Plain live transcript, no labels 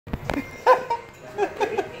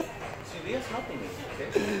Si Leah's helping me,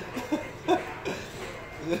 okay?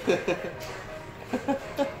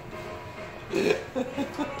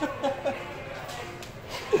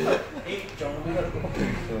 Hey, John, we gotta go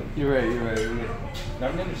pretty soon. You're right.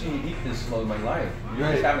 I've never seen you eat this slow in my life. You're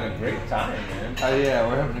Right. just having a great time, man. Yeah,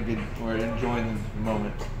 we're enjoying the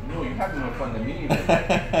moment. No, you're having more fun than me.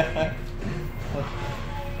 Man.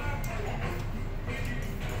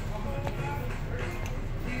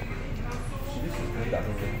 See, this is good. I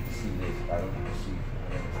don't get to see this. I don't get to see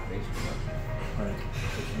her face too much. Right.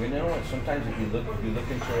 You know, sometimes if you look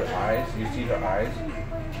into her eyes, you see her eyes,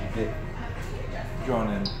 you get Drawn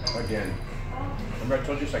in. again. Remember I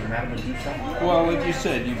told you it's like Madame Medusa? Well, like you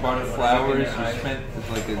said, you bought her flowers. You spent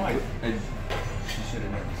like a She should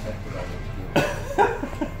have never said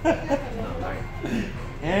that.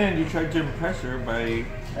 and you tried to impress her by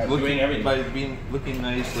doing everything. by looking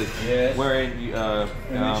nice, like Yes. wearing And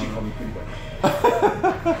then she called me pretty boy.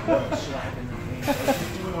 Slapping the face. I was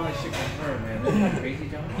just doing all that shit with her, man. Isn't that crazy,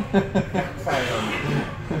 John? Backfired on me.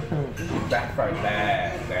 This is backfired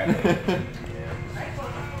bad. Yeah.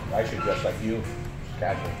 I should dress like you.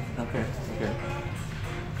 Casual. Okay.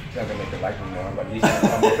 She's not gonna make her like me more, but at least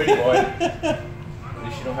I'm a pretty boy. At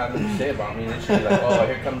least you don't have nothing to say about me. And then she'll be like, oh,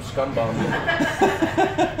 here comes Scumbum.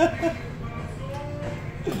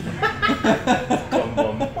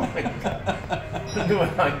 Scumbum. Oh my god. I knew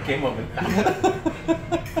when I came up with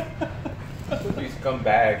that. Please come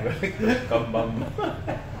back. Scumbum.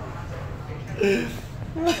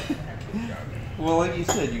 Well, like you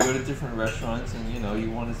said, you go to different restaurants and you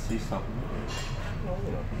want to see something.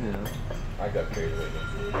 Yeah. I got carried away.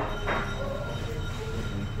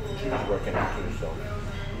 She was working out too, so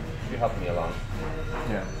she helped me along.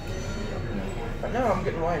 Yeah. But now I'm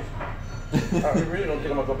getting wise. I really don't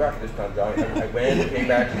think I'm gonna go back this time, John. I went, came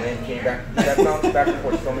back. That bounced back and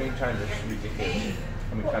forth so many times. It's ridiculous.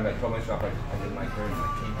 How many times I told myself I didn't like her, and I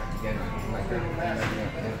came back again. I didn't like her, and I came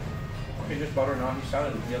back again. I just bought her an Aussie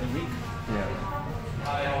salad the other week. Yeah.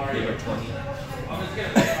 Gave her 20.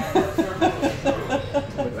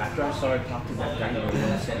 But after I saw her talk to that guy in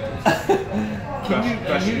one sentence. Can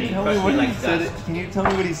you tell me what he said? Can you tell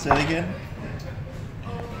me what he said again?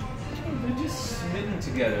 They're just smitten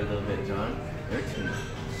together a little bit, John. They're two.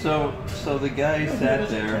 So the guy sat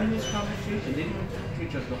there. They didn't talk to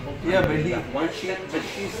each other the whole time. Yeah, but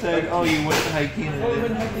she said, "Oh, you went hiking." Oh, we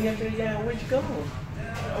went hiking yesterday. Yeah, where'd you go?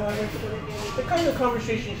 Oh, I went to the kind of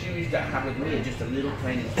conversation she used to have with me, just a little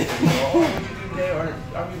tiny thing. Oh, what did you do today? Or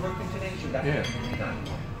are we working today? She got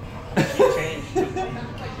She changed too.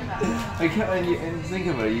 And think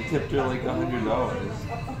of it, you tipped her like $100.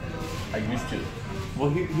 I used to. Well,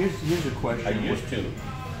 here's a question. I used to.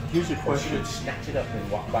 Here's a Or she question. would snatch it up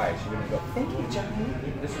and walk by. She wouldn't go, thank you, Johnny.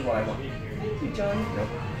 This is what I want. Thank you, Johnny. No,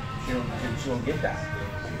 she don't give that.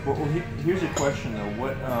 Well, here's a question though.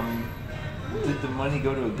 What did the money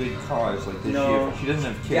go to a good cause? Like this year? She doesn't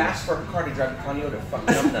have kids. He asked for her car to drive Conyo to fuck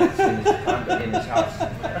nuts in his condo in his house.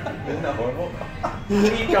 Isn't that horrible?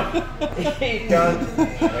 He done.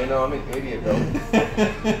 I know, I'm an idiot, bro.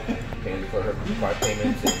 Paying for her car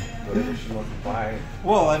payments and whatever she wants to buy.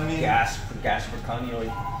 Well, I mean, gas for Conyo.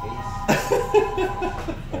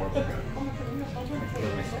 Horrible guy.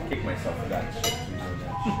 I kick myself for that shit.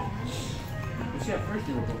 You see, at first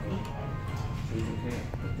they were broken. It was okay,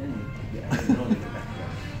 but then I didn't know they were back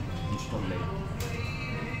down. And she told me later.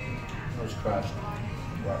 I was crushed.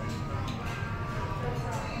 But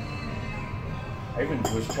I even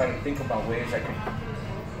was trying to think about ways I could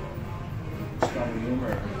start a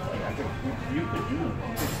rumor. You could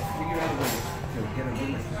figure out a way to get a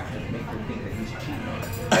rumor to make her think that he's cheating on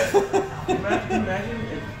her.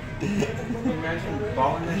 Imagine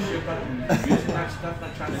balling that shit up and using that stuff,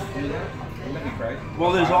 not trying to do that. Wouldn't that be crazy?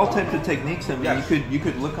 well, there's all types of techniques. I mean, Yes. you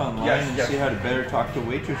could look online and see how to better talk to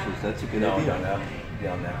waitresses. That's a good No, idea.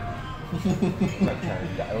 beyond that. I'm not trying to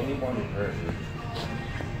do that. I only wanted her.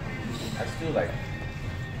 I still like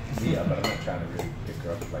Leah, but I'm not trying to really pick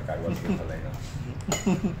her up like I was with Helena.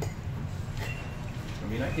 I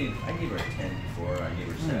mean, I gave her a 10 before. I gave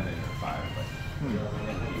her 7 or 5, but I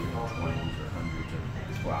never gave her 20s or 100s or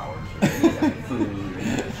flowers or any of that food or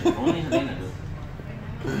any of that shit. Only Helena did.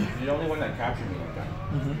 She's the only one that captured me like that.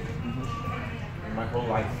 In my whole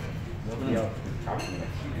life, nobody else could capture me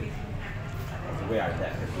like she did. That's the way I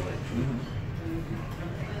let her do it too.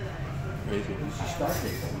 Crazy. She started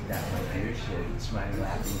it with that like weird shit, smiling,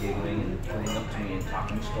 laughing, giggling, and playing up to me and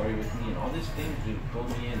talking a story with me, and all these things would pull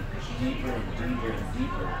me in deeper and deeper and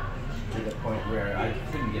deeper to the point where I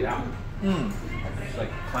couldn't get out. I was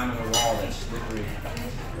like climbing a wall that's slippery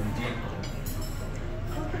and deep.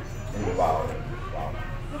 And wow.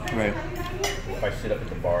 Right. If I sit up at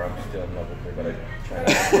the bar, I'm still in love with her, but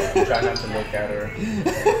I try not to look at her.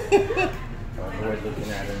 I'm always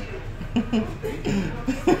looking at her.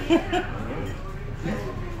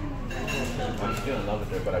 I'm still in love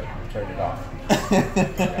with her, but I turned it off. I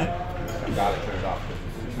gotta turn it off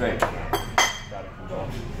because it's Right. out of control.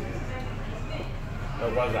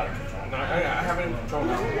 It was out of control. No, I have it in control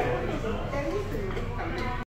now.